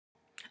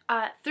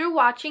Through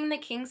watching The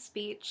King's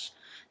Speech,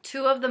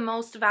 two of the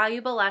most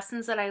valuable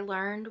lessons that I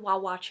learned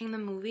while watching the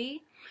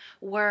movie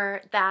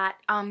were that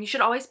you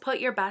should always put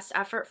your best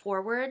effort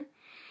forward.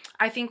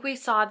 I think we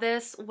saw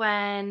this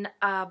when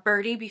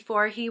Bertie,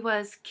 before he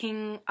was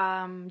King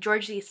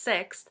George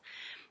VI,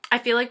 I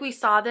feel like we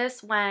saw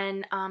this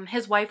when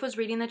his wife was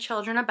reading the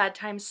children a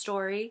bedtime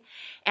story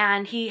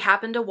and he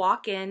happened to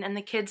walk in and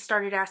the kids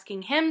started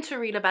asking him to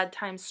read a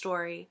bedtime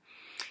story.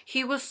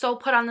 He was so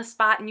put on the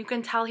spot and you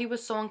can tell he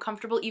was so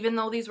uncomfortable even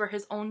though these were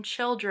his own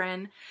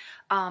children.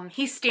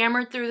 He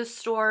stammered through the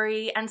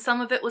story and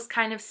some of it was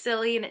kind of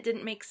silly and it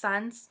didn't make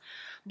sense.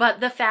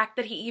 But the fact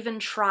that he even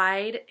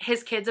tried,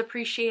 his kids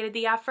appreciated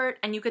the effort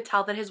and you could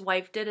tell that his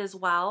wife did as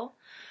well.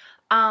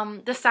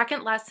 The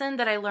second lesson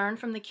that I learned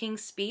from The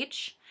King's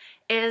Speech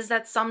is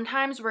that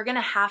sometimes we're going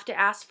to have to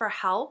ask for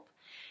help,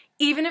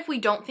 even if we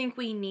don't think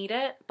we need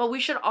it, but we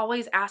should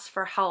always ask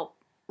for help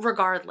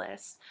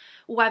regardless.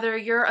 Whether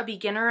you're a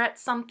beginner at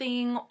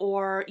something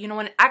or,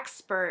 an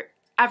expert,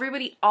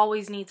 everybody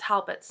always needs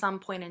help at some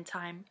point in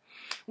time.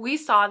 We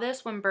saw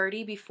this when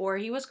Bertie, before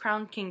he was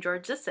crowned King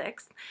George VI,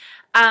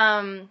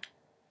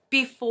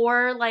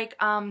 before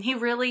he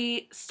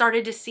really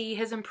started to see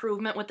his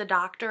improvement with the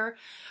doctor.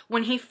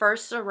 When he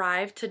first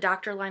arrived to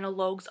Dr. Lionel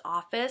Logue's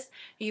office,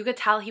 you could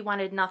tell he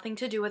wanted nothing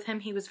to do with him.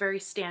 He was very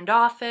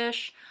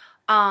standoffish.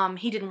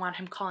 He didn't want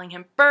him calling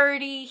him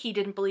Bertie. He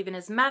didn't believe in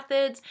his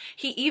methods.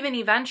 He even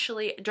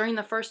eventually, during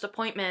the first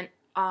appointment,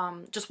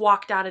 just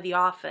walked out of the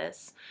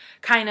office,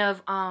 kind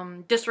of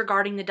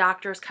disregarding the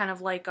doctor as kind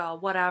of like a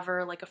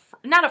whatever, like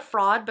not a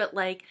fraud, but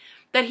like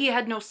that he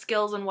had no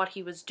skills in what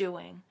he was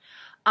doing.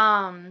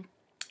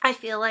 I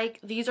feel like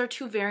these are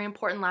two very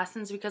important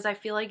lessons because I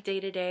feel like day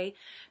to day,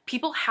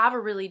 people have a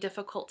really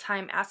difficult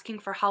time asking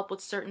for help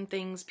with certain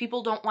things.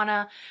 People don't want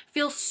to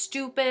feel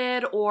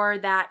stupid or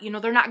that,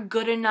 they're not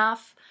good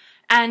enough.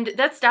 And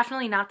that's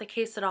definitely not the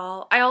case at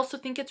all. I also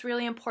think it's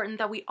really important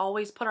that we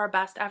always put our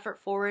best effort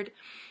forward,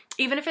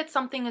 even if it's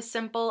something as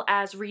simple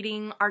as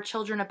reading our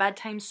children a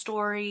bedtime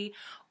story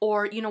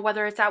or,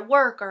 whether it's at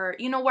work or,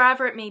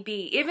 wherever it may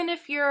be. Even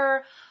if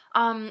you're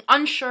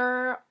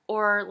unsure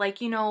or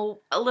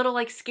a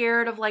little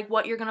scared of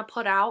what you're gonna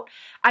put out,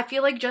 I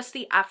feel like just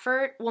the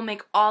effort will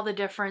make all the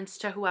difference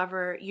to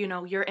whoever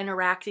you're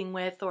interacting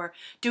with or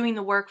doing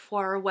the work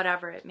for or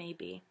whatever it may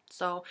be.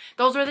 So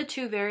those were the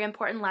two very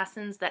important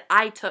lessons that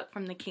I took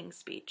from The King's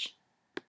Speech.